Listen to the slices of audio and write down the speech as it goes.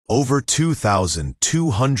Over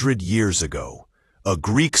 2,200 years ago, a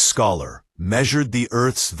Greek scholar measured the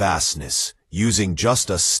Earth's vastness using just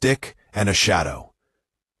a stick and a shadow.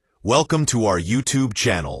 Welcome to our YouTube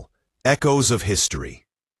channel, Echoes of History.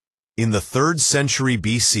 In the 3rd century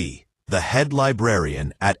BC, the head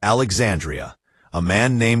librarian at Alexandria, a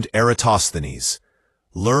man named Eratosthenes,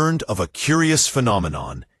 learned of a curious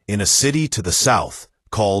phenomenon in a city to the south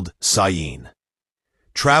called Cyrene.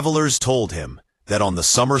 Travelers told him that on the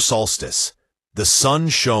summer solstice, the sun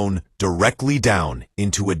shone directly down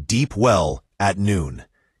into a deep well at noon,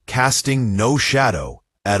 casting no shadow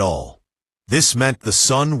at all. This meant the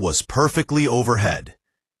sun was perfectly overhead.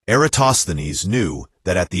 Eratosthenes knew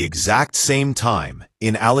that at the exact same time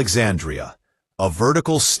in Alexandria, a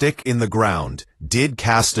vertical stick in the ground did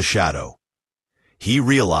cast a shadow. He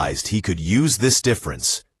realized he could use this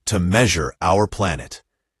difference to measure our planet.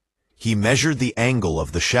 He measured the angle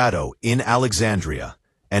of the shadow in Alexandria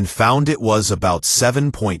and found it was about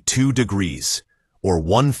 7.2 degrees, or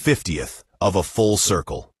 1/50th of a full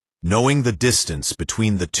circle. Knowing the distance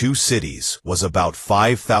between the two cities was about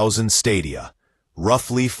 5,000 stadia,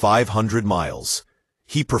 roughly 500 miles,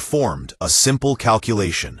 he performed a simple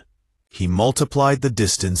calculation. He multiplied the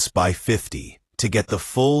distance by 50 to get the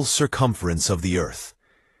full circumference of the Earth.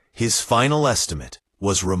 His final estimate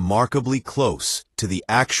was remarkably close to the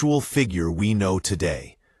actual figure we know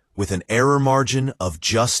today, with an error margin of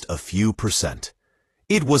just a few percent.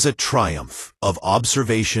 It was a triumph of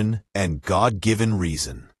observation and God-given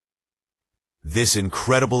reason. This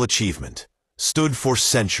incredible achievement stood for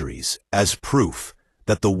centuries as proof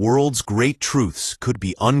that the world's great truths could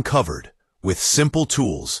be uncovered with simple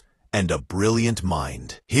tools and a brilliant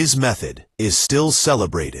mind. His method is still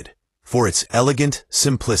celebrated for its elegant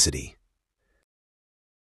simplicity.